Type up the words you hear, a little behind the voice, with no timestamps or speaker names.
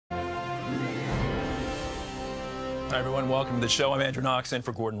Hi, everyone. Welcome to the show. I'm Andrew Knox in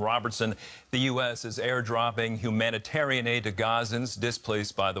for Gordon Robertson. The U.S. is airdropping humanitarian aid to Gazans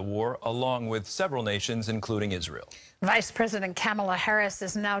displaced by the war, along with several nations, including Israel. Vice President Kamala Harris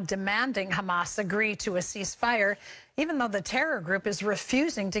is now demanding Hamas agree to a ceasefire, even though the terror group is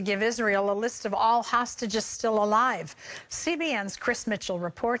refusing to give Israel a list of all hostages still alive. CBN's Chris Mitchell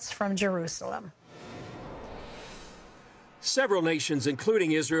reports from Jerusalem. Several nations,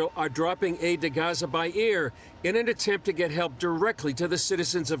 including Israel, are dropping aid to Gaza by air in an attempt to get help directly to the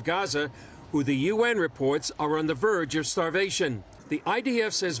citizens of Gaza, who the UN reports are on the verge of starvation. The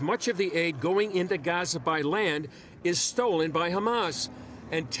IDF says much of the aid going into Gaza by land is stolen by Hamas,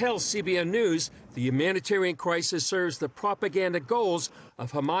 and tells CBN News the humanitarian crisis serves the propaganda goals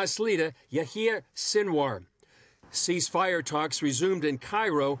of Hamas leader Yahya Sinwar. Ceasefire talks resumed in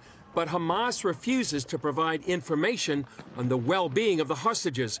Cairo, but Hamas refuses to provide information on the well-being of the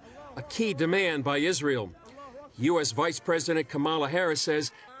hostages, a key demand by Israel. U.S. Vice President Kamala Harris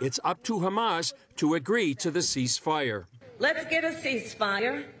says it's up to Hamas to agree to the ceasefire. Let's get a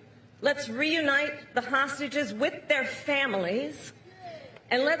ceasefire. Let's reunite the hostages with their families,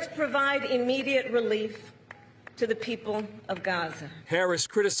 and let's provide immediate relief to the people of Gaza. Harris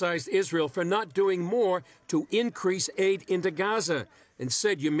criticized Israel for not doing more to increase aid into Gaza and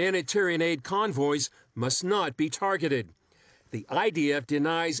said humanitarian aid convoys must not be targeted. The IDF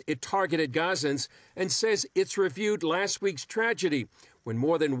denies it targeted Gazans and says it's reviewed last week's tragedy when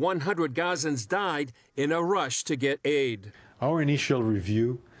more than 100 Gazans died in a rush to get aid. Our initial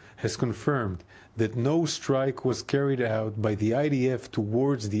review has confirmed that no strike was carried out by the IDF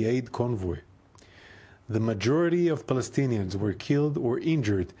towards the aid convoy. The majority of Palestinians were killed or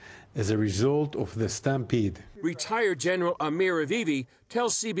injured as a result of the stampede. Retired General Amir Avivi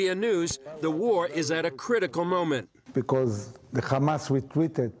tells CBN News the war is at a critical moment. Because the Hamas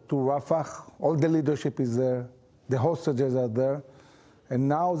retreated to Rafah, all the leadership is there, the hostages are there, and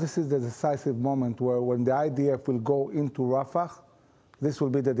now this is the decisive moment where when the IDF will go into Rafah, this will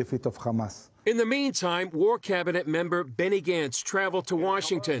be the defeat of Hamas. In the meantime, War Cabinet member Benny Gantz traveled to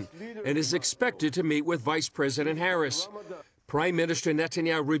Washington and is expected to meet with Vice President Harris. Prime Minister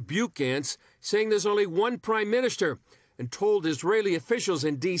Netanyahu rebuked Gantz, saying there's only one prime minister, and told Israeli officials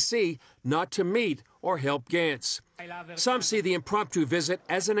in D.C. not to meet or help Gantz. Some see the impromptu visit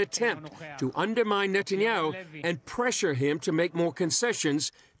as an attempt to undermine Netanyahu and pressure him to make more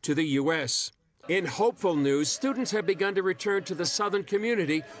concessions to the U.S. In hopeful news, students have begun to return to the southern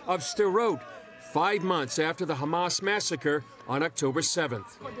community of Sderot, 5 months after the Hamas massacre on October 7th.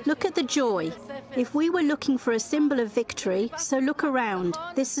 Look at the joy. If we were looking for a symbol of victory, so look around.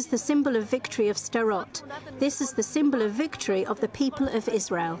 This is the symbol of victory of Sderot. This is the symbol of victory of the people of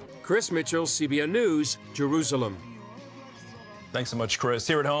Israel. Chris Mitchell, CBN News, Jerusalem. Thanks so much, Chris.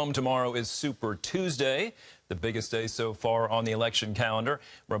 Here at home, tomorrow is Super Tuesday, the biggest day so far on the election calendar.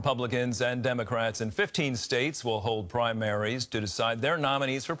 Republicans and Democrats in 15 states will hold primaries to decide their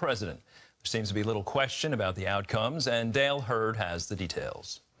nominees for president. There seems to be little question about the outcomes, and Dale Hurd has the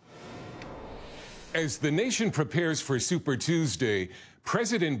details. As the nation prepares for Super Tuesday,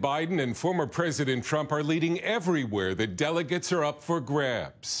 President Biden and former President Trump are leading everywhere that delegates are up for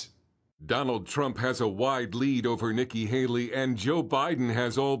grabs. Donald Trump has a wide lead over Nikki Haley, and Joe Biden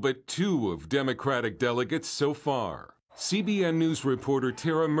has all but 2 of Democratic delegates so far. CBN News reporter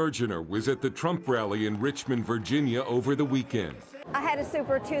Tara Mergener was at the Trump rally in Richmond, Virginia over the weekend. Ahead of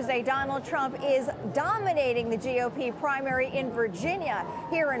Super Tuesday, Donald Trump is dominating the GOP primary in Virginia.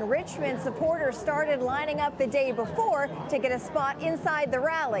 Here in Richmond, supporters started lining up the day before to get a spot inside the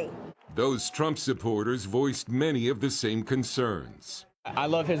rally. Those Trump supporters voiced many of the same concerns. I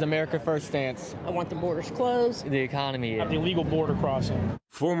love his America First stance. I want the borders closed. The economy. The illegal border crossing.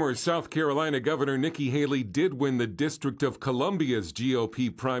 Former South Carolina Governor Nikki Haley did win the District of Columbia's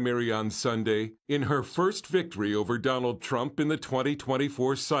GOP primary on Sunday in her first victory over Donald Trump in the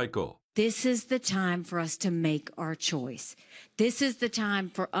 2024 cycle. This is the time for us to make our choice. This is the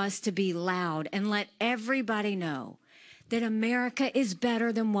time for us to be loud and let everybody know that America is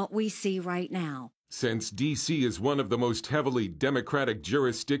better than what we see right now. Since D.C. is one of the most heavily Democratic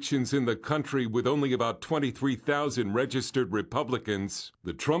jurisdictions in the country with only about 23,000 registered Republicans,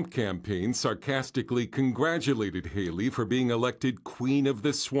 the Trump campaign sarcastically congratulated Haley for being elected Queen of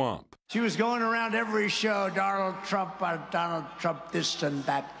the Swamp. She was going around every show, Donald Trump this and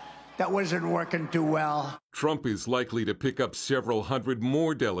that. That wasn't working too well. Trump is likely to pick up several hundred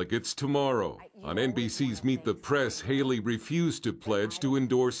more delegates tomorrow. On NBC's Meet the Press, Haley refused to pledge to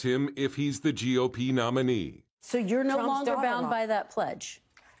endorse him if he's the GOP nominee. So you're no longer bound by that pledge?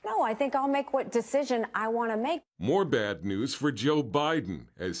 No, I think I'll make what decision I want to make. More bad news for Joe Biden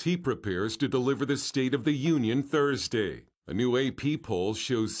as he prepares to deliver the State of the Union Thursday. A new AP poll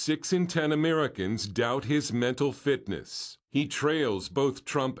shows 6 in 10 Americans doubt his mental fitness. He trails both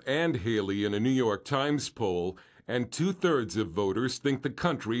Trump and Haley in a New York Times poll, and 2/3 of voters think the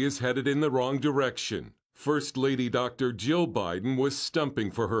country is headed in the wrong direction. First Lady Dr. Jill Biden was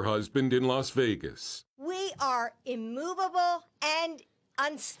stumping for her husband in Las Vegas. We are immovable and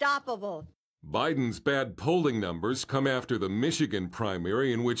unstoppable. Biden's bad polling numbers come after the Michigan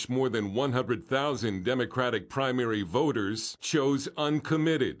primary, in which more than 100,000 Democratic primary voters chose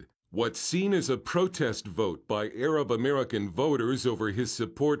uncommitted. What's seen as a protest vote by Arab American voters over his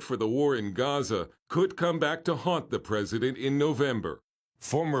support for the war in Gaza could come back to haunt the president in November.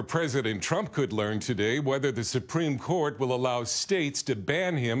 Former President Trump could learn today whether the Supreme Court will allow states to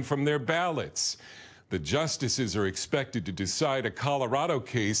ban him from their ballots. The justices are expected to decide a Colorado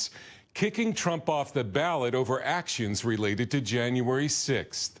case kicking Trump off the ballot over actions related to January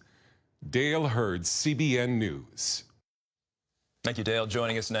 6th. Dale Hurd, CBN News. Thank you, Dale.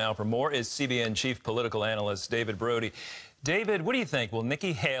 Joining us now for more is CBN Chief Political Analyst David Brody. David, what do you think? Will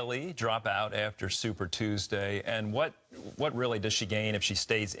Nikki Haley drop out after Super Tuesday? And what really does she gain if she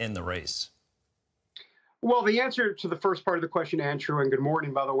stays in the race? Well, the answer to the first part of the question, Andrew, and good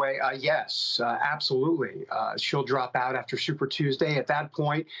morning, by the way, yes, absolutely. She'll drop out after Super Tuesday. At that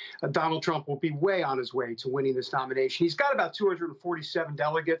point, Donald Trump will be way on his way to winning this nomination. He's got about 247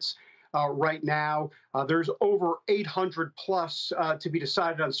 delegates right now. There's over 800 plus to be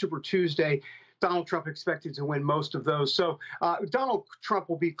decided on Super Tuesday. Donald Trump expected to win most of those. So Donald Trump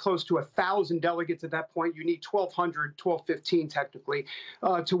will be close to 1,000 delegates at that point. You need 1,200, 1,215 technically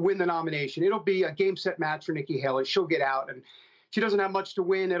to win the nomination. It'll be a game, set, match for Nikki Haley. She'll get out, and she doesn't have much to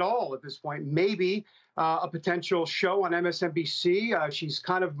win at all at this point. Maybe a potential show on MSNBC. She's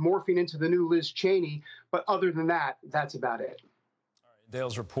kind of morphing into the new Liz Cheney. But other than that, that's about it.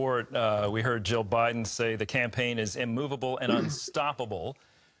 Dale's report, we heard Jill Biden say the campaign is immovable and unstoppable.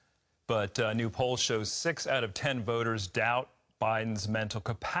 But a new poll shows 6 out of 10 voters doubt Biden's mental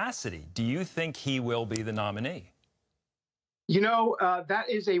capacity. Do you think he will be the nominee? You know, that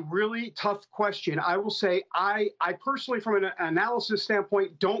is a really tough question. I will say I personally, from an analysis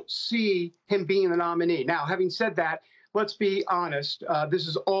standpoint, don't see him being the nominee. Now, having said that, let's be honest. This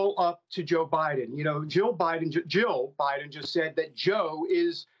is all up to Joe Biden. You know, Jill Biden just said that Joe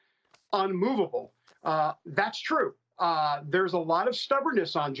is unmovable. That's true. There's a lot of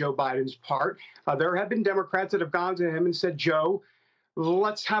stubbornness on Joe Biden's part. There have been Democrats that have gone to him and said, Joe,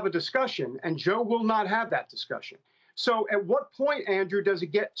 let's have a discussion. And Joe will not have that discussion. So at what point, Andrew, does it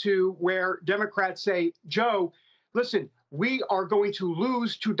get to where Democrats say, Joe, listen, we are going to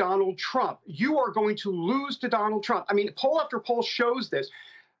lose to Donald Trump. You are going to lose to Donald Trump. I mean, poll after poll shows this.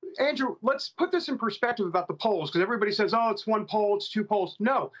 Andrew, let's put this in perspective about the polls, because everybody says, oh, it's one poll, it's 2 polls.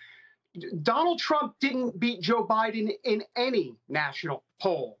 No. Donald Trump didn't beat Joe Biden in any national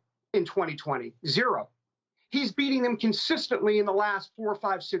poll in 2020. 0. He's beating them consistently in the last 4,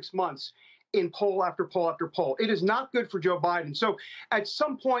 5, 6 months in poll after poll after poll. It is not good for Joe Biden. So at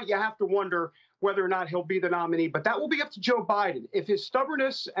some point, you have to wonder whether or not he'll be the nominee. But that will be up to Joe Biden. If his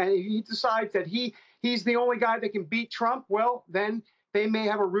stubbornness and he decides that he's the only guy that can beat Trump, well, then they may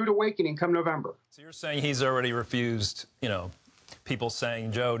have a rude awakening come November. So you're saying he's already refused, you know, people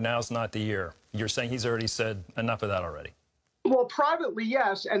saying, Joe, now's not the year. You're saying he's already said enough of that already. Well, privately,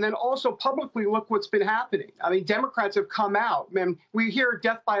 yes. And then also publicly, look what's been happening. I mean, Democrats have come out. Man, we hear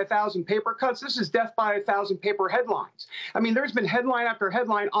death by 1,000 paper cuts. This is death by 1,000 paper headlines. I mean, there's been headline after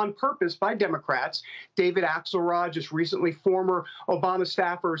headline on purpose by Democrats. David Axelrod, just recently former Obama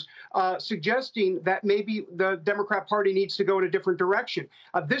staffers, suggesting that maybe the Democrat Party needs to go in a different direction.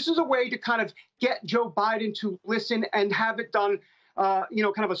 This is a way to kind of get Joe Biden to listen and have it done, you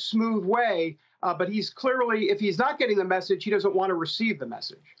know, kind of a smooth way. But he's clearly, if he's not getting the message, he doesn't want to receive the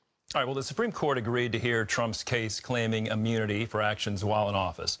message. All right, well, the Supreme Court agreed to hear Trump's case claiming immunity for actions while in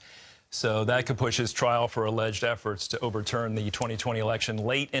office. So that could push his trial for alleged efforts to overturn the 2020 election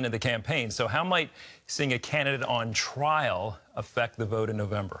late into the campaign. So how might seeing a candidate on trial affect the vote in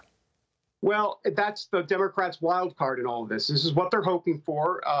November? Well, that's the Democrats' wild card in all of this. This is what they're hoping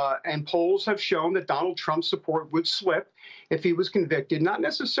for. And polls have shown that Donald Trump's support would slip if he was convicted, not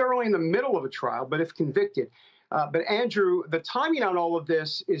necessarily in the middle of a trial, but if convicted. But Andrew, the timing on all of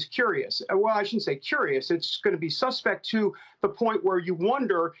this is curious. Well, I shouldn't say curious. It's going to be suspect to the point where you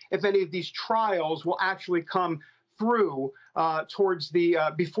wonder if any of these trials will actually come through towards the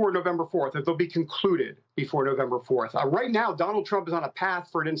before November 4th, if they'll be concluded before November 4th. Right now, Donald Trump is on a path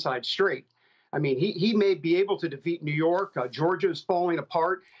for an inside straight. I mean, he may be able to defeat New York. Georgia is falling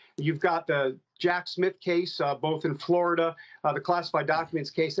apart. You've got the Jack Smith case, both in Florida, the classified documents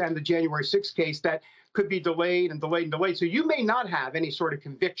case, and the January 6th case that could be delayed and delayed and delayed. So you may not have any sort of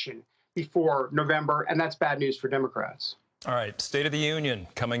conviction before November, and that's bad news for Democrats. All right, State of the Union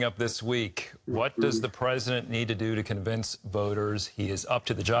coming up this week. What does the president need to do to convince voters he is up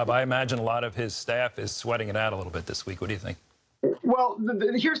to the job? I imagine a lot of his staff is sweating it out a little bit this week. What do you think? Well,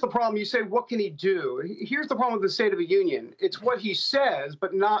 here's the problem. You say, what can he do? Here's the problem with the State of the Union. It's what he says,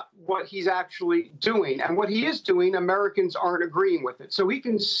 but not what he's actually doing. And what he is doing, Americans aren't agreeing with it. So he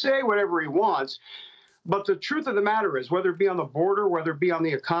can say whatever he wants. But the truth of the matter is, whether it be on the border, whether it be on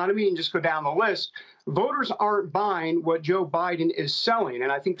the economy, and just go down the list, voters aren't buying what Joe Biden is selling.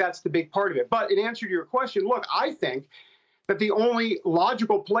 And I think that's the big part of it. But in answer to your question, look, I think that the only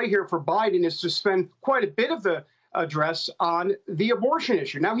logical play here for Biden is to spend quite a bit of the address on the abortion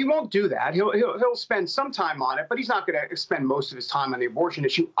issue. Now, he won't do that. He'll spend some time on it, but he's not going to spend most of his time on the abortion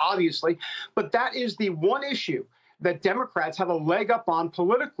issue, obviously. But that is the one issue that Democrats have a leg up on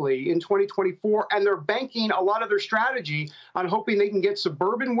politically in 2024, and they're banking a lot of their strategy on hoping they can get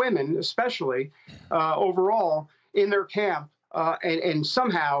suburban women, especially overall, in their camp and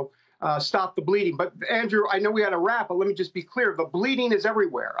somehow stop the bleeding. But Andrew, I know we had a wrap, but let me just be clear. The bleeding is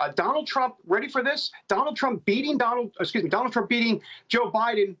everywhere. Donald Trump, ready for this? Donald Trump beating Joe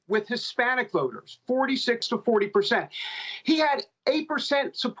Biden with Hispanic voters, 46 to 40%. He had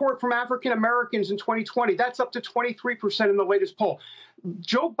 8% support from African Americans in 2020. That's up to 23% in the latest poll.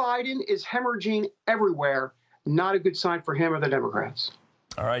 Joe Biden is hemorrhaging everywhere. Not a good sign for him or the Democrats.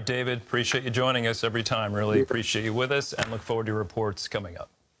 All right, David, appreciate you joining us every time. Really appreciate you with us and look forward to your reports coming up.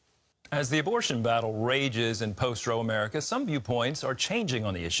 As the abortion battle rages in post-Roe America, some viewpoints are changing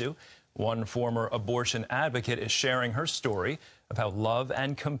on the issue. One former abortion advocate is sharing her story of how love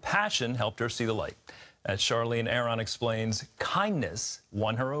and compassion helped her see the light. As Charlene Aaron explains, kindness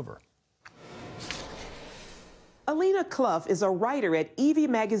won her over. Alina Clough is a writer at Evie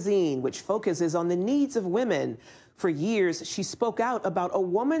magazine, which focuses on the needs of women. For years, she spoke out about a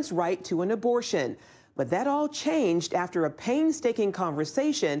woman's right to an abortion. But that all changed after a painstaking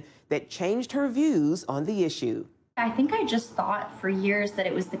conversation that changed her views on the issue. I think I just thought for years that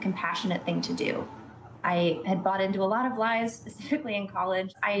it was the compassionate thing to do. I had bought into a lot of lies, specifically in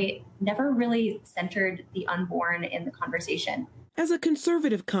college. I never really centered the unborn in the conversation. As a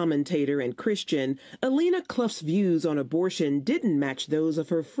conservative commentator and Christian, Alina Clough's views on abortion didn't match those of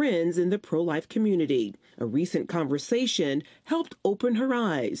her friends in the pro-life community. A recent conversation helped open her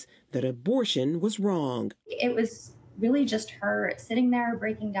eyes that abortion was wrong. It was really just her sitting there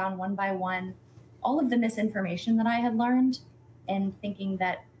breaking down one by one all of the misinformation that I had learned and thinking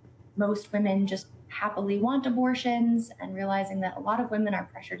that most women just happily want abortions and realizing that a lot of women are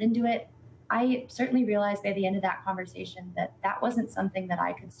pressured into it. I certainly realized by the end of that conversation that that wasn't something that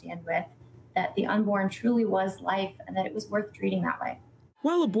I could stand with, that the unborn truly was life and that it was worth treating that way.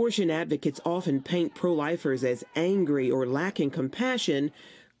 While abortion advocates often paint pro-lifers as angry or lacking compassion,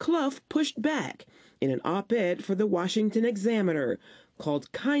 Clough pushed back in an op-ed for the Washington Examiner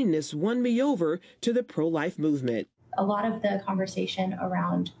called "Kindness Won Me Over" to the pro-life movement. A lot of the conversation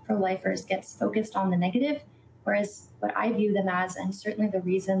around pro-lifers gets focused on the negative, whereas what I view them as, and certainly the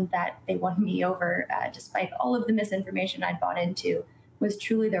reason that they won me over, despite all of the misinformation I'd bought into, was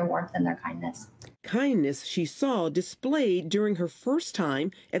truly their warmth and their kindness. Kindness she saw displayed during her first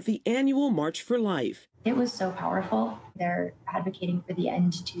time at the annual March for Life. It was so powerful. They're advocating for the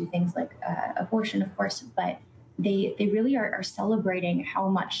end to things like abortion, of course, but they really are celebrating how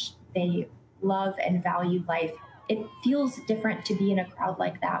much they love and value life. It feels different to be in a crowd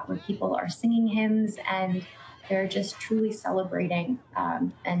like that where people are singing hymns and they're just truly celebrating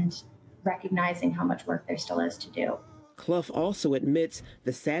and recognizing how much work there still is to do. Clough also admits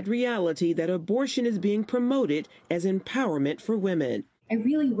the sad reality that abortion is being promoted as empowerment for women. I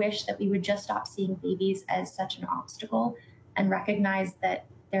really wish that we would just stop seeing babies as such an obstacle and recognize that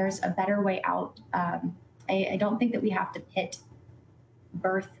there's a better way out. I don't think that we have to pit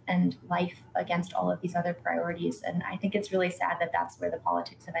birth and life against all of these other priorities. And I think it's really sad that that's where the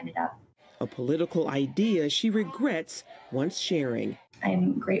politics have ended up. A political idea she regrets once sharing.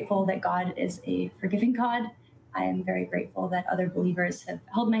 I'm grateful that God is a forgiving God. I'm very grateful that other believers have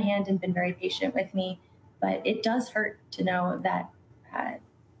held my hand and been very patient with me. But it does hurt to know that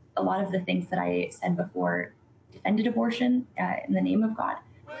a lot of the things that I said before defended abortion in the name of God,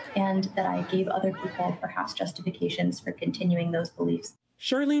 and that I gave other people perhaps justifications for continuing those beliefs.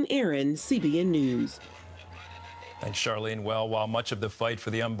 Charlene Aaron, CBN News. Thanks, Charlene. Well, while much of the fight for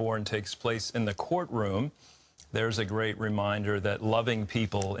the unborn takes place in the courtroom, There's a great reminder that loving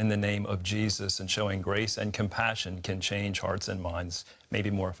people in the name of Jesus and showing grace and compassion can change hearts and minds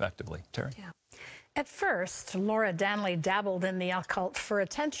maybe more effectively. Terry? Yeah. At first, Laura Danley dabbled in the occult for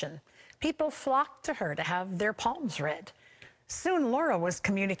attention. People flocked to her to have their palms read. Soon, Laura was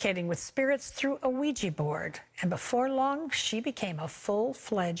communicating with spirits through a Ouija board, and before long, she became a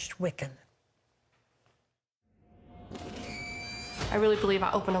full-fledged Wiccan. I really believe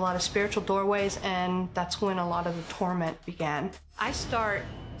I opened a lot of spiritual doorways, and that's when a lot of the torment began. I start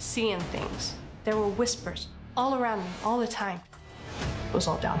seeing things. There were whispers all around me, all the time. It was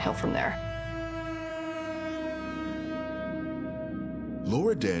all downhill from there.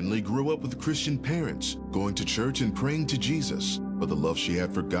 Laura Danley grew up with Christian parents, going to church and praying to Jesus. But the love she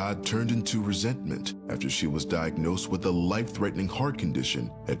had for God turned into resentment after she was diagnosed with a life-threatening heart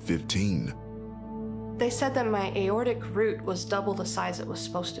condition at 15. They said that my aortic root was double the size it was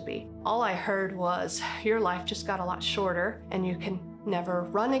supposed to be. All I heard was, your life just got a lot shorter and you can never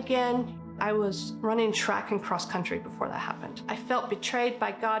run again. I was running track and cross country before that happened. I felt betrayed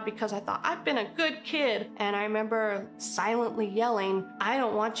by God because I thought, I've been a good kid. And I remember silently yelling, I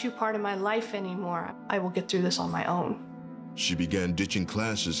don't want you part of my life anymore. I will get through this on my own. She began ditching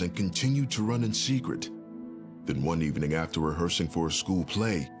classes and continued to run in secret. Then one evening after rehearsing for a school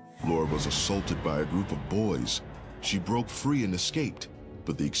play, Laura was assaulted by a group of boys. She broke free and escaped,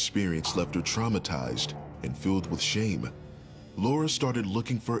 but the experience left her traumatized and filled with shame. Laura started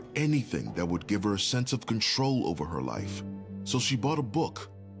looking for anything that would give her a sense of control over her life. So she bought a book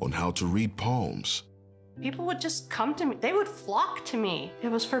on how to read palms. People would just come to me. They would flock to me.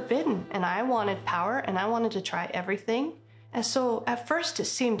 It was forbidden, and I wanted power, and I wanted to try everything. And so at first it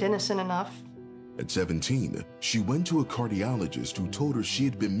seemed innocent enough. At 17, she went to a cardiologist who told her she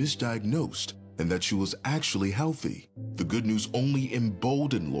had been misdiagnosed and that she was actually healthy. The good news only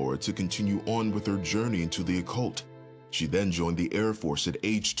emboldened Laura to continue on with her journey into the occult. She then joined the Air Force at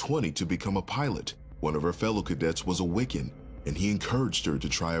age 20 to become a pilot. One of her fellow cadets was a Wiccan, and he encouraged her to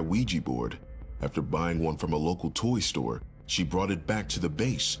try a Ouija board. After buying one from a local toy store, she brought it back to the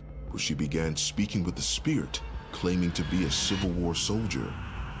base, where she began speaking with the spirit, claiming to be a Civil War soldier.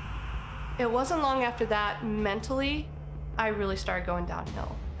 It wasn't long after that, mentally, I really started going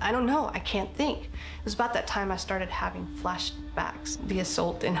downhill. I don't know, I can't think. It was about that time I started having flashbacks, the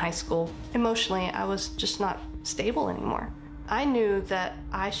assault in high school. Emotionally, I was just not stable anymore. I knew that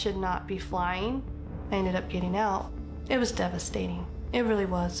I should not be flying. I ended up getting out. It was devastating. It really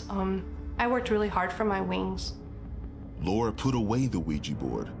was. I worked really hard for my wings. Laura put away the Ouija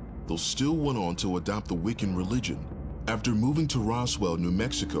board, though still went on to adopt the Wiccan religion. After moving to Roswell, New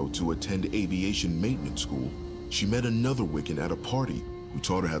Mexico to attend aviation maintenance school, she met another Wiccan at a party who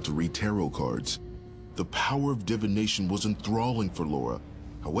taught her how to read tarot cards. The power of divination was enthralling for Laura.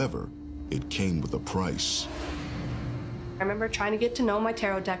 However, it came with a price. I remember trying to get to know my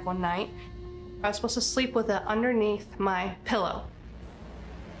tarot deck one night. I was supposed to sleep with it underneath my pillow.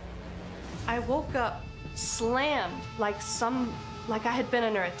 I woke up slammed like I had been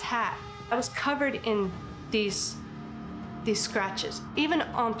under attack. I was covered in these scratches, even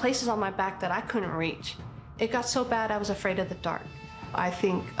on places on my back that I couldn't reach. It got so bad I was afraid of the dark. I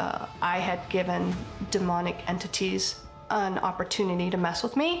think I had given demonic entities an opportunity to mess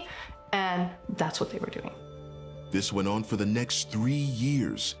with me, and that's what they were doing. This went on for the next 3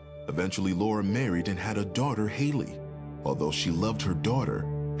 years. Eventually, Laura married and had a daughter, Haley. Although she loved her daughter,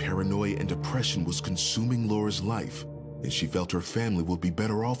 paranoia and depression was consuming Laura's life, and she felt her family would be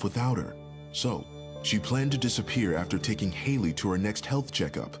better off without her. So, she planned to disappear after taking Haley to her next health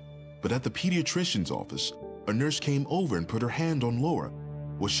checkup. But at the pediatrician's office, a nurse came over and put her hand on Laura.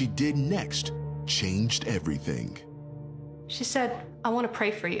 What she did next changed everything. She said, I want to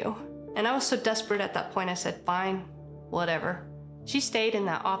pray for you. And I was so desperate at that point, I said, fine, whatever. She stayed in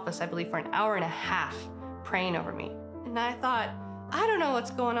that office, I believe, for an hour and a half praying over me. And I thought, I don't know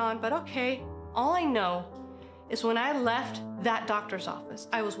what's going on, but okay. All I know is when I left that doctor's office,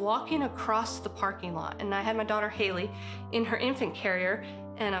 I was walking across the parking lot, and I had my daughter Haley in her infant carrier,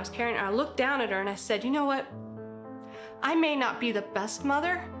 and I was carrying her. I looked down at her and I said, you know what? I may not be the best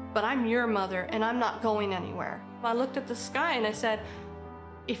mother, but I'm your mother, and I'm not going anywhere. I looked at the sky and I said,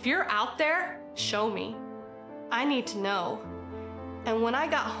 if you're out there, show me. I need to know. And when I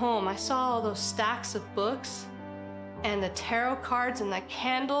got home, I saw all those stacks of books and the tarot cards and the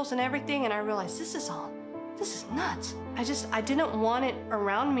candles and everything, and I realized this is nuts. I didn't want it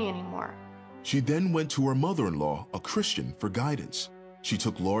around me anymore. She then went to her mother-in-law, a Christian, for guidance. She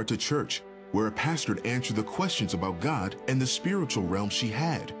took Laura to church, where a pastor answered the questions about God and the spiritual realm she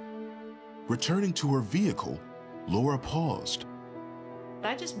had. Returning to her vehicle, Laura paused.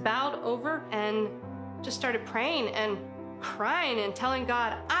 I just bowed over and just started praying and crying and telling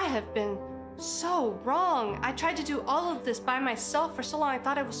God, I have been so wrong. I tried to do all of this by myself for so long. I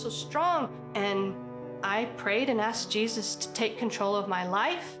thought I was so strong. And I prayed and asked Jesus to take control of my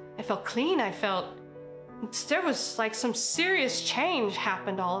life. I felt clean. I felt there was like some serious change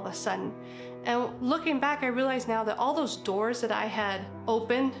happened all of a sudden. And looking back, I realize now that all those doors that I had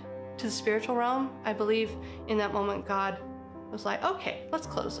opened to the spiritual realm, I believe in that moment God was like, okay, let's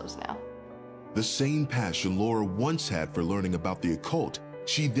close those now. The same passion Laura once had for learning about the occult,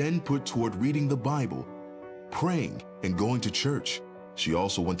 she then put toward reading the Bible, praying, and going to church. She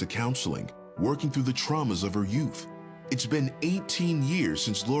also went to counseling, working through the traumas of her youth. It's been 18 years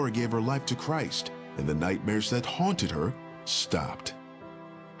since Laura gave her life to Christ, and the nightmares that haunted her stopped.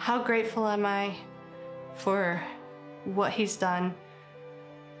 How grateful am I for what he's done?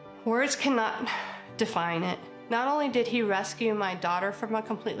 Words cannot define it. Not only did he rescue my daughter from a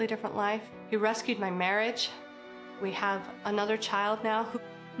completely different life, he rescued my marriage. We have another child now.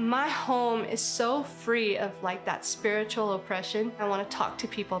 My home is so free of like that spiritual oppression. I want to talk to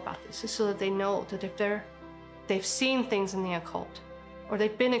people about this so that they know that if they've seen things in the occult or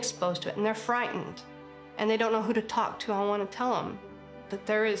they've been exposed to it and they're frightened and they don't know who to talk to, I want to tell them that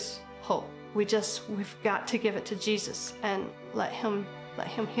there is hope. We've got to give it to Jesus and let him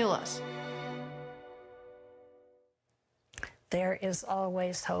heal us. There is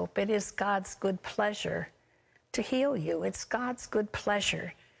always hope. It is God's good pleasure to heal you. It's God's good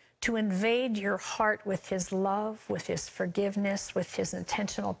pleasure to invade your heart with his love, with his forgiveness, with his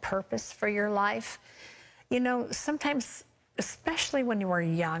intentional purpose for your life. You know, sometimes, especially when you are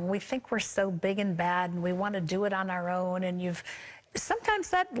young, we think we're so big and bad and we want to do it on our own, and sometimes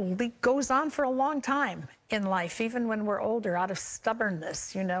that goes on for a long time in life, even when we're older, out of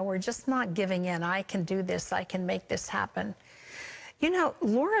stubbornness. You know, we're just not giving in. I can do this. I can make this happen. You know,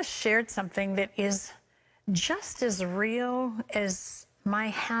 Laura shared something that is just as real as my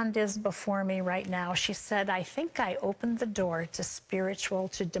hand is before me right now. She said, I think I opened the door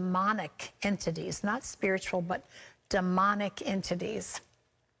to demonic entities, not spiritual, but demonic entities.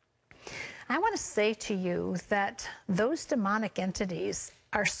 I want to say to you that those demonic entities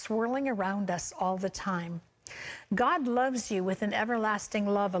are swirling around us all the time. God loves you with an everlasting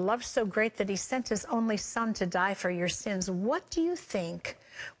love, a love so great that he sent his only son to die for your sins. What do you think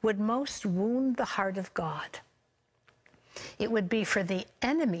would most wound the heart of God? It would be for the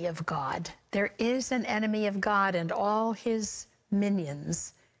enemy of God. There is an enemy of God and all his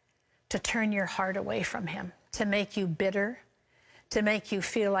minions to turn your heart away from him, to make you bitter, to make you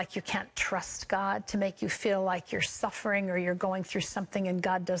feel like you can't trust God, to make you feel like you're suffering or you're going through something and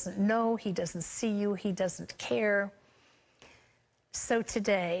God doesn't know, he doesn't see you, he doesn't care. So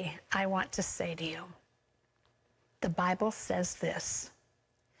today, I want to say to you, the Bible says this: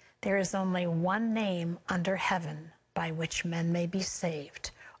 there is only one name under heaven by which men may be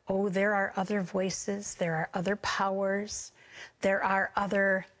saved. Oh, there are other voices, there are other powers, there are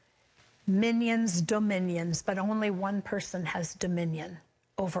other minions, dominions, but only one person has dominion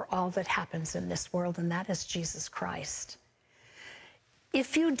over all that happens in this world, and that is Jesus Christ.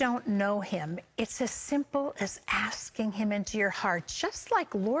 If you don't know him, it's as simple as asking him into your heart, just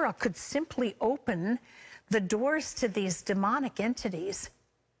like Laura could simply open the doors to these demonic entities.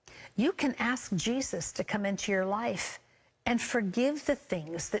 You can ask Jesus to come into your life and forgive the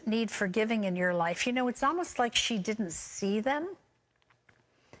things that need forgiving in your life. You know, it's almost like she didn't see them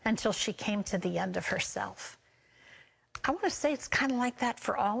until she came to the end of herself. I want to say it's kind of like that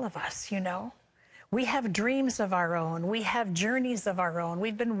for all of us, you know. We have dreams of our own. We have journeys of our own.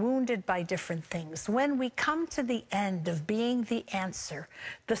 We've been wounded by different things. When we come to the end of being the answer,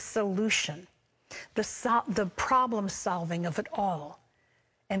 the solution, the problem solving of it all,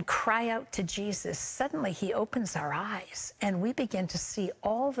 and cry out to Jesus, suddenly he opens our eyes and we begin to see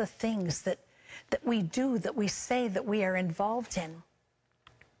all the things that we do, that we say, that we are involved in,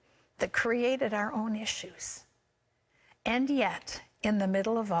 that created our own issues. And yet, in the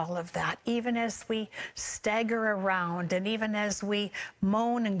middle of all of that, even as we stagger around and even as we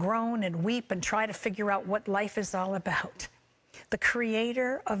moan and groan and weep and try to figure out what life is all about, the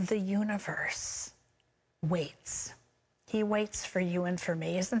creator of the universe waits. He waits for you and for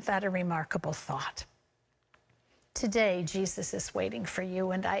me. Isn't that a remarkable thought? Today, Jesus is waiting for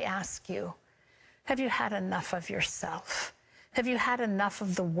you, and I ask you, have you had enough of yourself? Have you had enough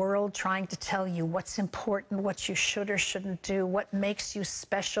of the world trying to tell you what's important, what you should or shouldn't do, what makes you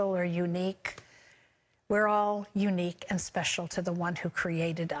special or unique? We're all unique and special to the one who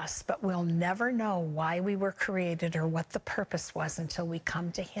created us, but we'll never know why we were created or what the purpose was until we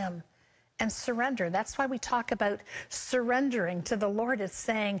come to him and surrender. That's why we talk about surrendering to the Lord. It's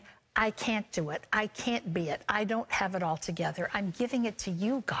saying, I can't do it. I can't be it. I don't have it all together. I'm giving it to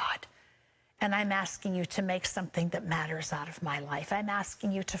you, God. And I'm asking you to make something that matters out of my life. I'm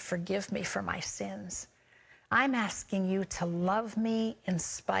asking you to forgive me for my sins. I'm asking you to love me in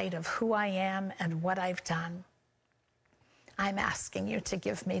spite of who I am and what I've done. I'm asking you to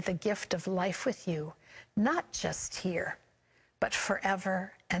give me the gift of life with you, not just here, but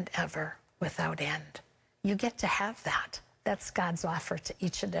forever and ever without end. You get to have that. That's God's offer to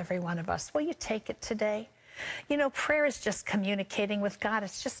each and every one of us. Will you take it today? You know, prayer is just communicating with God.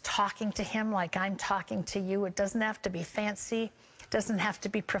 It's just talking to him like I'm talking to you. It doesn't have to be fancy. It doesn't have to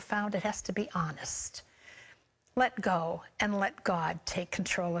be profound. It has to be honest. Let go and let God take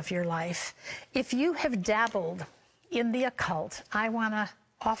control of your life. If you have dabbled in the occult, I want to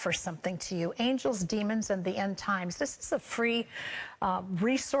offer something to you. Angels, Demons, and the End Times. This is a free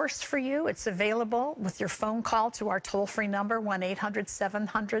resource for you. It's available with your phone call to our toll-free number,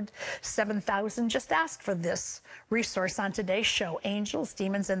 1-800-700-7000. Just ask for this resource on today's show, Angels,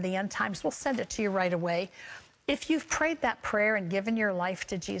 Demons, and the End Times. We'll send it to you right away. If you've prayed that prayer and given your life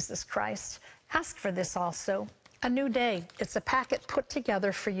to Jesus Christ, ask for this also. A new day. It's a packet put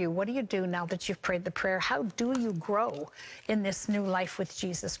together for you. What do you do now that you've prayed the prayer? How do you grow in this new life with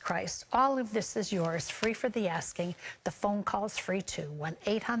Jesus Christ? All of this is yours, free for the asking. The phone call is free too,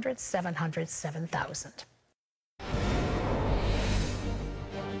 1-800-700-7000.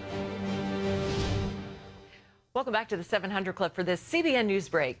 Welcome back to the 700 Club for this CBN News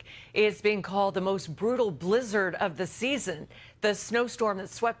Break. It's being called the most brutal blizzard of the season. The snowstorm that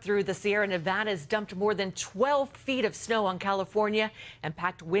swept through the Sierra Nevadas dumped more than 12 feet of snow on California and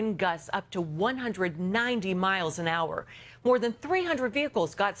packed wind gusts up to 190 miles an hour. More than 300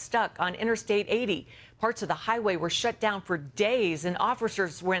 vehicles got stuck on Interstate 80. Parts of the highway were shut down for days, and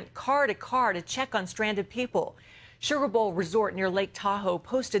officers went car to car to check on stranded people. Sugar Bowl Resort near Lake Tahoe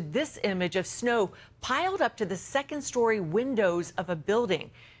posted this image of snow piled up to the second-story windows of a building.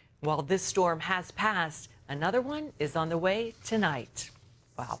 While this storm has passed, another one is on the way tonight.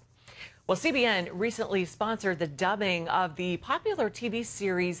 Wow. Well, CBN recently sponsored the dubbing of the popular TV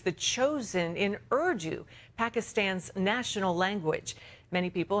series The Chosen in Urdu, Pakistan's national language.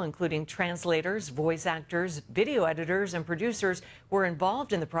 Many people, including translators, voice actors, video editors, and producers, were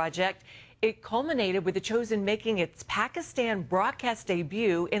involved in the project. It culminated with The Chosen making its Pakistan broadcast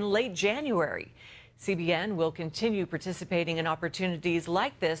debut in late January. CBN will continue participating in opportunities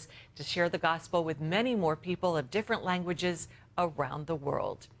like this to share the gospel with many more people of different languages around the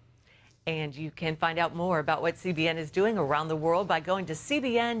world. And you can find out more about what CBN is doing around the world by going to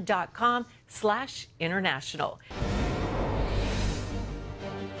cbn.com/international.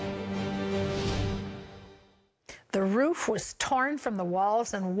 The roof was torn from the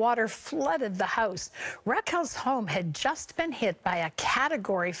walls and water flooded the house. Raquel's home had just been hit by a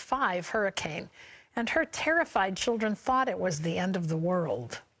Category 5 hurricane, and her terrified children thought it was the end of the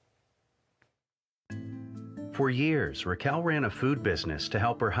world. For years, Raquel ran a food business to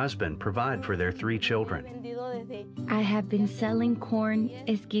help her husband provide for their 3 children. I have been selling corn,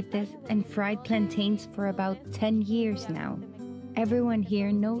 esquites, and fried plantains for about 10 years now. Everyone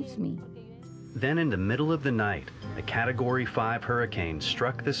here knows me. Then in the middle of the night, a Category 5 hurricane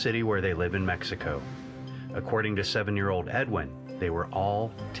struck the city where they live in Mexico. According to 7-year-old Edwin, they were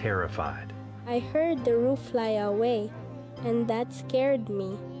all terrified. I heard the roof fly away, and that scared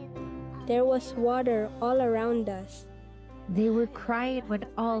me. There was water all around us. They were crying when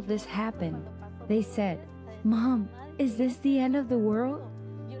all this happened. They said, "Mom, is this the end of the world?"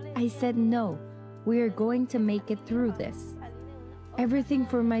 I said, "No, we are going to make it through this." Everything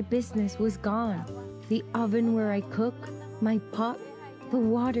for my business was gone. The oven where I cook, my pot, the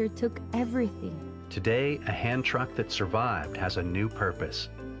water took everything. Today, a hand truck that survived has a new purpose.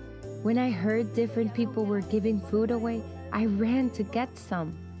 When I heard different people were giving food away, I ran to get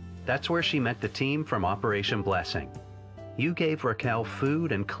some. That's where she met the team from Operation Blessing. You gave Raquel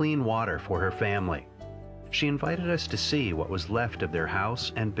food and clean water for her family. She invited us to see what was left of their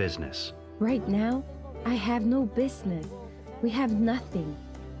house and business. Right now, I have no business. We have nothing,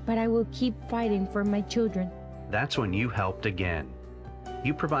 but I will keep fighting for my children. That's when you helped again.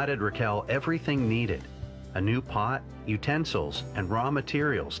 You provided Raquel everything needed, a new pot, utensils, and raw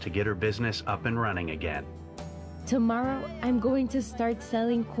materials to get her business up and running again. Tomorrow, I'm going to start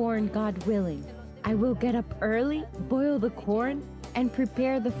selling corn, God willing. I will get up early, boil the corn, and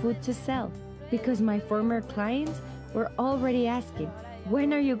prepare the food to sell, because my former clients were already asking,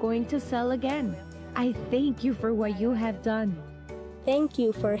 "When are you going to sell again?" I thank you for what you have done. Thank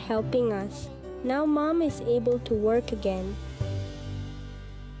you for helping us. Now Mom is able to work again.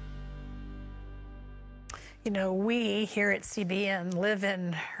 You know, we here at CBN live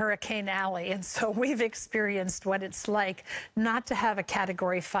in Hurricane Alley, and so we've experienced what it's like not to have a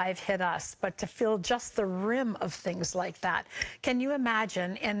Category 5 hit us, but to feel just the rim of things like that. Can you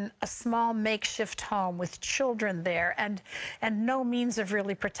imagine in a small makeshift home with children there and no means of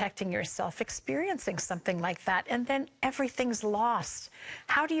really protecting yourself, experiencing something like that, and then everything's lost?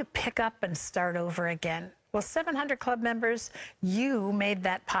 How do you pick up and start over again? Well, 700 Club members, you made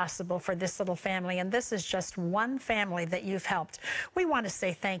that possible for this little family, and this is just one family that you've helped. We want to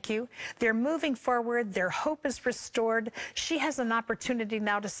say thank you. They're moving forward. Their hope is restored. She has an opportunity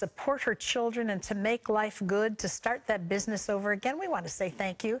now to support her children and to make life good, to start that business over again. We want to say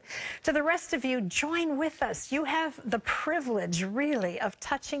thank you. To the rest of you, join with us. You have the privilege, really, of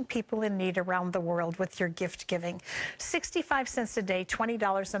touching people in need around the world with your gift giving. 65 cents a day,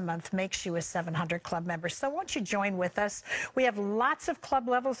 $20 a month makes you a 700 Club member. So won't you join with us? We have lots of club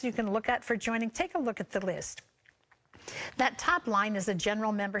levels you can look at for joining. Take a look at the list. That top line is a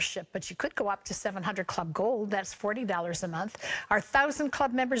general membership, but you could go up to 700 Club Gold. That's $40 a month. Our 1,000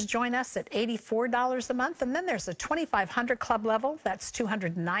 Club members join us at $84 a month. And then there's a 2,500 Club level. That's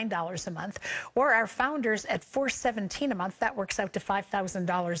 $209 a month. Or our founders at $417 a month. That works out to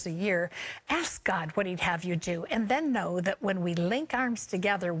 $5,000 a year. Ask God what he'd have you do. And then know that when we link arms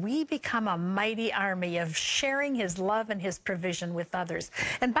together, we become a mighty army of sharing his love and his provision with others.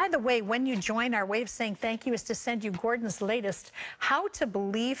 And by the way, when you join, our way of saying thank you is to send you Gordon's latest, How to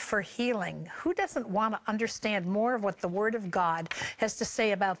Believe for Healing. Who doesn't want to understand more of what the Word of God has to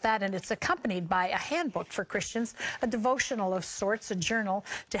say about that? And it's accompanied by a handbook for Christians, a devotional of sorts, a journal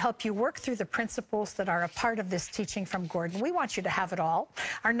to help you work through the principles that are a part of this teaching from Gordon. We want you to have it all.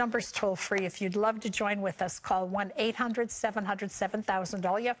 Our number's toll-free. If you'd love to join with us, call 1-800-700-7000.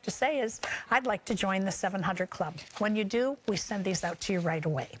 All you have to say is, I'd like to join the 700 Club. When you do, we send these out to you right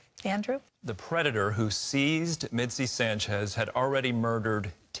away. Andrew? The predator who seized Midsi Sanchez had already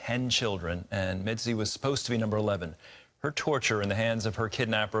murdered 10 children, and Midsi was supposed to be number 11. Her torture in the hands of her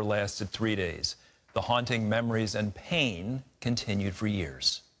kidnapper lasted 3 days. The haunting memories and pain continued for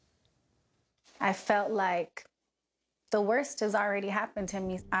years. I felt like the worst has already happened to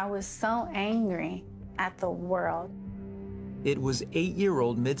me. I was so angry at the world. It was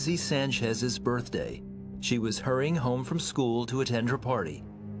 8-year-old Midsi Sanchez's birthday. She was hurrying home from school to attend her party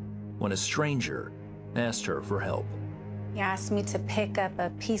when a stranger asked her for help. He asked me to pick up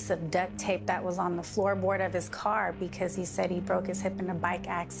a piece of duct tape that was on the floorboard of his car because he said he broke his hip in a bike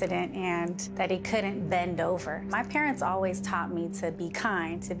accident and that he couldn't bend over. My parents always taught me to be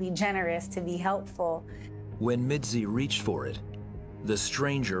kind, to be generous, to be helpful. When Midsi reached for it, the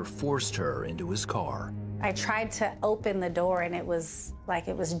stranger forced her into his car. I tried to open the door and it was like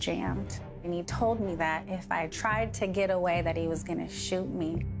it was jammed. And he told me that if I tried to get away, that he was gonna shoot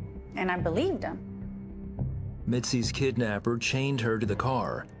me. And I believed him. Midsi's kidnapper chained her to the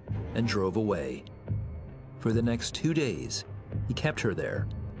car and drove away. For the next 2 days, he kept her there,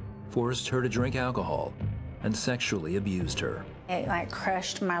 forced her to drink alcohol, and sexually abused her. It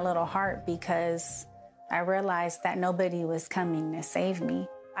crushed my little heart because I realized that nobody was coming to save me.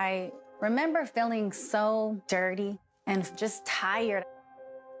 I remember feeling so dirty and just tired.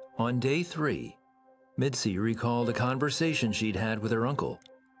 On day 3, Midsi recalled a conversation she'd had with her uncle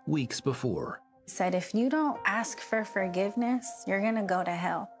weeks before. He said, if you don't ask for forgiveness, you're gonna go to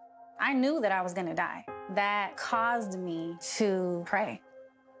hell. I knew that I was gonna die. That caused me to pray.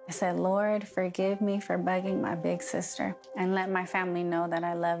 I said, Lord, forgive me for bugging my big sister and let my family know that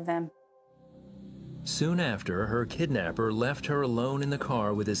I love them. Soon after, her kidnapper left her alone in the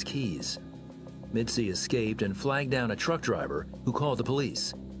car with his keys. Midsi escaped and flagged down a truck driver who called the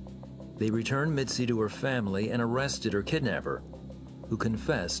police. They returned Midsi to her family and arrested her kidnapper, who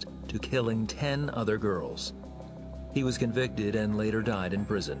confessed to killing 10 other girls. He was convicted and later died in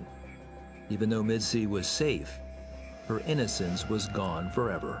prison. Even though Midsi was safe, her innocence was gone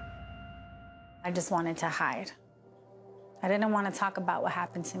forever. I just wanted to hide. I didn't want to talk about what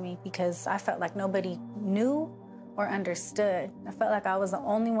happened to me because I felt like nobody knew or understood. I felt like I was the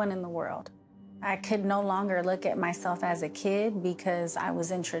only one in the world. I could no longer look at myself as a kid because I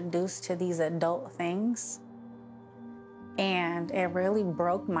was introduced to these adult things. And it really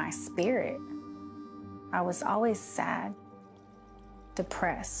broke my spirit. I was always sad,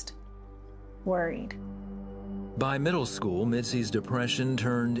 depressed, worried. By middle school, Midsi's depression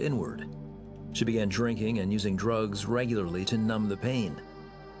turned inward. She began drinking and using drugs regularly to numb the pain.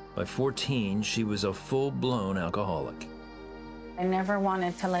 By 14, she was a full-blown alcoholic. I never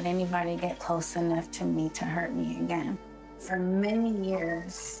wanted to let anybody get close enough to me to hurt me again. For many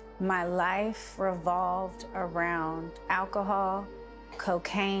years, my life revolved around alcohol,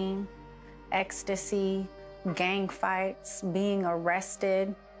 cocaine, ecstasy, gang fights, being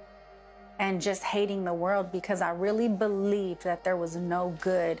arrested, and just hating the world because I really believed that there was no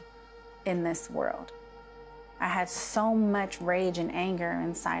good in this world. I had so much rage and anger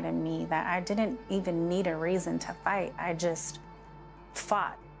inside of me that I didn't even need a reason to fight. I just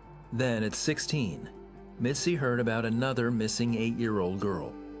fought. Then at 16, Midsi heard about another missing 8-year-old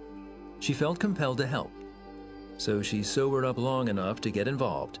girl. She felt compelled to help, so she sobered up long enough to get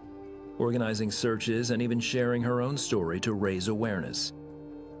involved, organizing searches and even sharing her own story to raise awareness.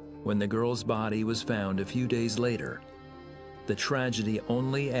 When the girl's body was found a few days later, the tragedy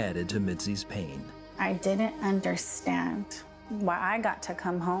only added to Midsi's pain. I didn't understand why I got to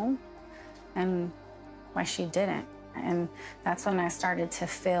come home and why she didn't. And that's when I started to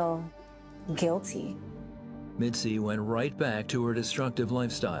feel guilty. Midsi went right back to her destructive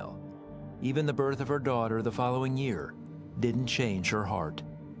lifestyle. Even the birth of her daughter the following year didn't change her heart.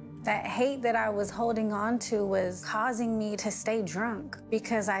 That hate that I was holding on to was causing me to stay drunk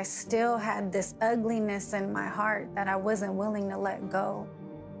because I still had this ugliness in my heart that I wasn't willing to let go.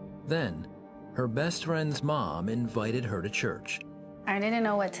 Then, her best friend's mom invited her to church. I didn't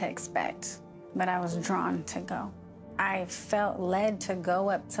know what to expect, but I was drawn to go. I felt led to go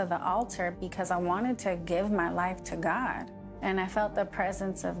up to the altar because I wanted to give my life to God. And I felt the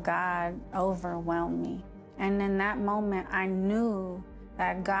presence of God overwhelm me. And in that moment, I knew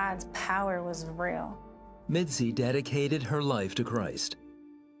that God's power was real. Midsi dedicated her life to Christ.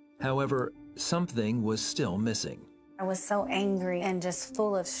 However, something was still missing. I was so angry and just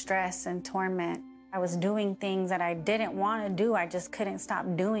full of stress and torment. I was doing things that I didn't want to do. I just couldn't stop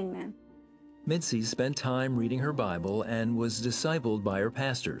doing them. Midsi spent time reading her Bible and was discipled by her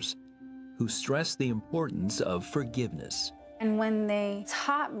pastors, who stressed the importance of forgiveness. And when they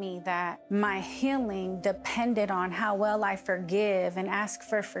taught me that my healing depended on how well I forgive and ask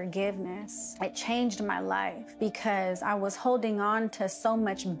for forgiveness, it changed my life because I was holding on to so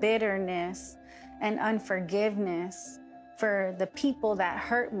much bitterness and unforgiveness for the people that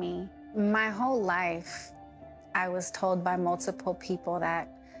hurt me. My whole life, I was told by multiple people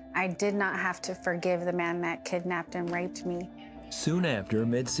that I did not have to forgive the man that kidnapped and raped me. Soon after,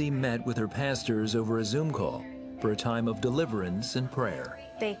 Midsi met with her pastors over a Zoom call for a time of deliverance and prayer.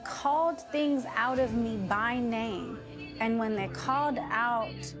 They called things out of me by name. And when they called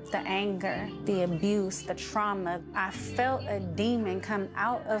out the anger, the abuse, the trauma, I felt a demon come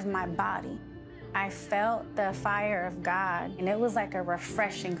out of my body. I felt the fire of God, and it was like a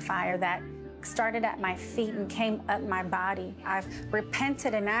refreshing fire that started at my feet and came up my body. I've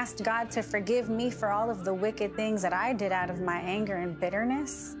repented and asked God to forgive me for all of the wicked things that I did out of my anger and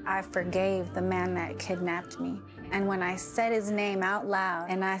bitterness. I forgave the man that kidnapped me. And when I said his name out loud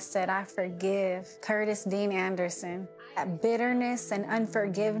and I said, I forgive Curtis Dean Anderson, that bitterness and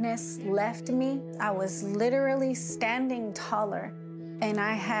unforgiveness left me. I was literally standing taller, and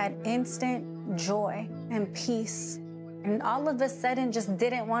I had instant joy and peace. And all of a sudden just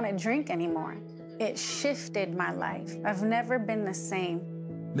didn't want to drink anymore. It shifted my life. I've never been the same.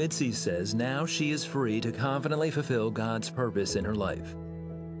 Midsi says now she is free to confidently fulfill God's purpose in her life.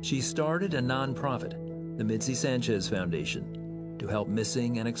 She started a nonprofit, the Midsi Sanchez Foundation, to help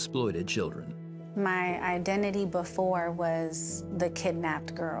missing and exploited children. My identity before was the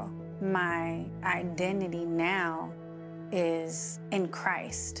kidnapped girl. My identity now is in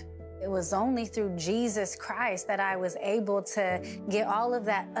Christ. It was only through Jesus Christ that I was able to get all of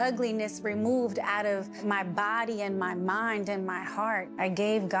that ugliness removed out of my body and my mind and my heart. I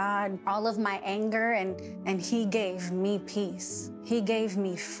gave God all of my anger, and He gave me peace. He gave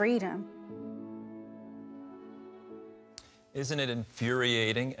me freedom. Isn't it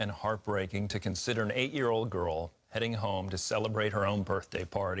infuriating and heartbreaking to consider an 8-year-old girl heading home to celebrate her own birthday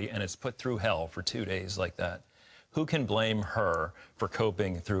party and is put through hell for 2 days like that? Who can blame her for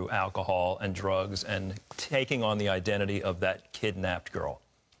coping through alcohol and drugs and taking on the identity of that kidnapped girl?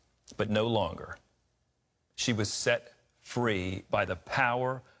 But no longer. She was set free by the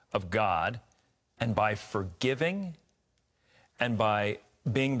power of God and by forgiving and by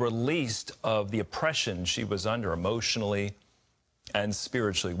being released of the oppression she was under emotionally and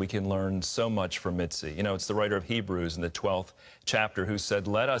spiritually. We can learn so much from Midsi. You know, it's the writer of Hebrews in the 12th chapter who said,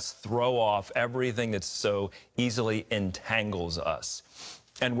 let us throw off everything that so easily entangles us.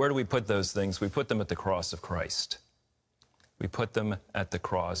 And where do we put those things? We put them at the cross of Christ. We put them at the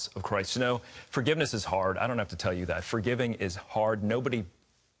cross of Christ. You know, forgiveness is hard. I don't have to tell you that. Forgiving is hard. Nobody,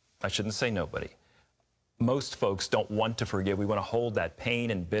 I shouldn't say nobody. Most folks don't want to forgive. We want to hold that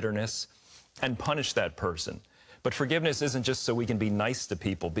pain and bitterness and punish that person. But forgiveness isn't just so we can be nice to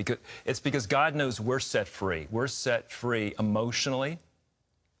people. It's because God knows we're set free. We're set free emotionally.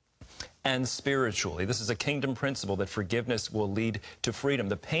 and spiritually. This is a kingdom principle that forgiveness will lead to freedom.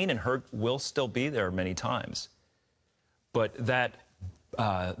 The pain and hurt will still be there many times, but that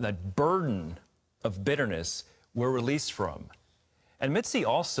burden of bitterness we're released from. And Midsi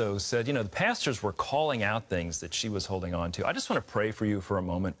also said, you know, the pastors were calling out things that she was holding on to. I just want to pray for you for a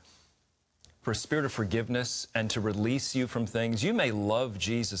moment, for a spirit of forgiveness and to release you from things. You may love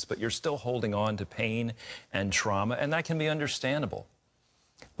Jesus, but you're still holding on to pain and trauma, and that can be understandable.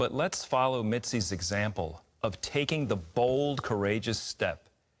 But let's follow Midsi's example of taking the bold, courageous step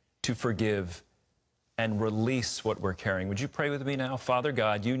to forgive and release what we're carrying. Would you pray with me now? Father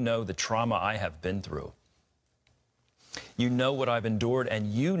God, you know the trauma I have been through. You know what I've endured,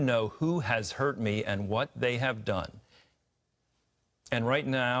 and you know who has hurt me and what they have done. And right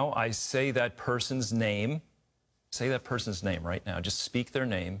now, I say that person's name. Say that person's name right now. Just speak their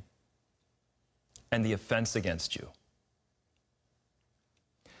name and the offense against you.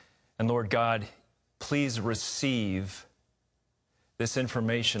 And Lord God, please receive this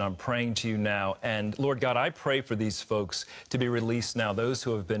information. I'm praying to you now. And Lord God, I pray for these folks to be released now, those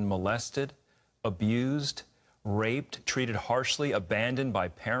who have been molested, abused, raped, treated harshly, abandoned by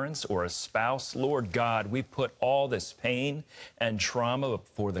parents or a spouse. Lord God, we put all this pain and trauma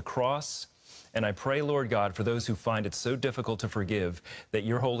before the cross. And I pray, Lord God, for those who find it so difficult to forgive, that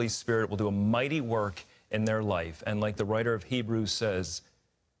your Holy Spirit will do a mighty work in their life. And like the writer of Hebrews says,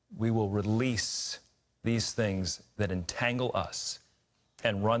 we will release these things that entangle us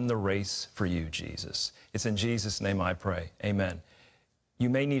and run the race for you, Jesus. It's in Jesus' name I pray. Amen. You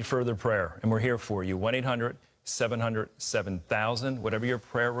may need further prayer, and we're here for you. 1-800-700-7000. Whatever your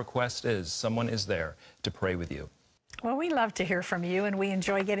prayer request is, someone is there to pray with you. Well, we love to hear from you, and we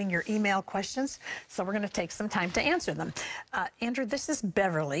enjoy getting your email questions, so we're going to take some time to answer them. Andrew, this is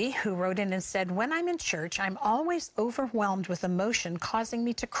Beverly, who wrote in and said, when I'm in church, I'm always overwhelmed with emotion, causing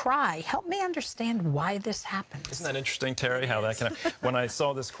me to cry. Help me understand why this happens. Isn't that interesting, Terry, how that can... When I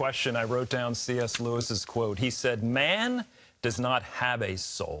saw this question, I wrote down C.S. Lewis's quote. He said, man does not have a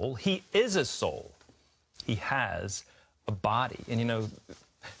soul. He is a soul. He has a body. And, you know,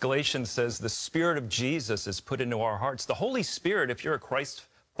 Galatians says the Spirit of Jesus is put into our hearts. The Holy Spirit, if you're a Christ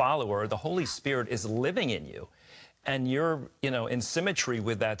follower, the Holy Spirit is living in you. And you're, you know, in symmetry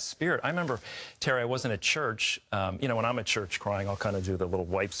with that Spirit. I remember, Terry, I wasn't at church. You know, when I'm at church crying, I'll kind of do the little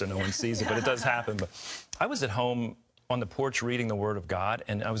wipes so no one sees it, but it does happen. But I was at home on the porch reading the Word of God,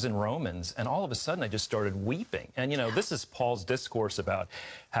 and I was in Romans, and all of a sudden I just started weeping. And, you know, this is Paul's discourse about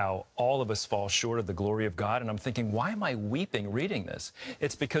how all of us fall short of the glory of God, and I'm thinking, why am I weeping reading this?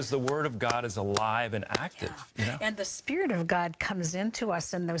 It's because the Word of God is alive and active, you know? And the Spirit of God comes into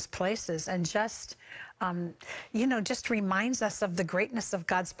us in those places and just, you know, just reminds us of the greatness of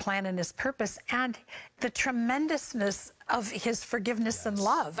God's plan and His purpose and the tremendousness of His forgiveness and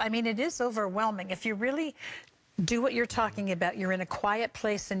love. I mean, it is overwhelming. If you really do what you're talking about, you're in a quiet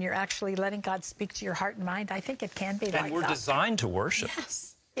place and you're actually letting God speak to your heart and mind, I think it can be like that. And we're designed to worship.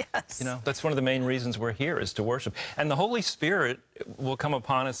 Yes, yes. You know, that's one of the main reasons we're here, is to worship. And the Holy Spirit will come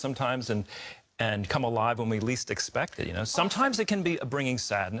upon us sometimes and come alive when we least expect it, you know. Sometimes it can be bringing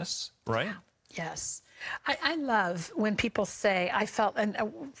sadness, right? Yeah. Yes. I love when people say, I felt, and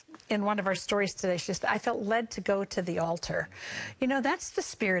in one of our stories today, she said, I felt led to go to the altar. You know, that's the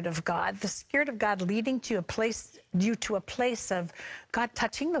Spirit of God, the Spirit of God leading to a place, you to a place of God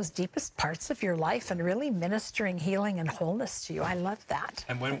touching those deepest parts of your life and really ministering healing and wholeness to you. I love that.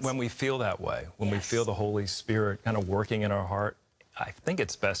 And when we feel that way, when we feel the Holy Spirit kind of working in our heart, I think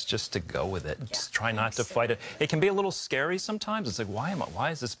it's best just to go with it. Just try not to fight it. It can be a little scary sometimes. It's like,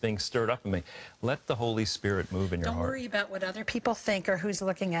 why is this being stirred up in me? Let the Holy Spirit move in your heart. Don't worry about what other people think or who's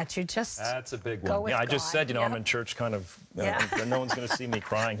looking at you. Just That's a big go one. with Yeah, I just God. said, you know, I'm in church kind of, no one's going to see me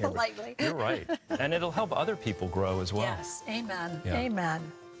crying here. Politely. You're right. And it'll help other people grow as well. Yes, amen, Yeah. amen.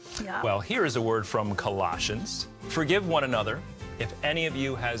 Yeah. Well, here is a word from Colossians. Forgive one another. If any of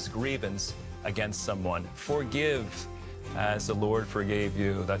you has grievance against someone, forgive as the Lord forgave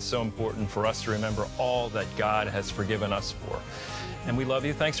you. That's so important for us to remember all that God has forgiven us for. And we love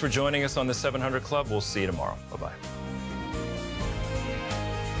you. Thanks for joining us on the 700 Club. We'll see you tomorrow. Bye-bye.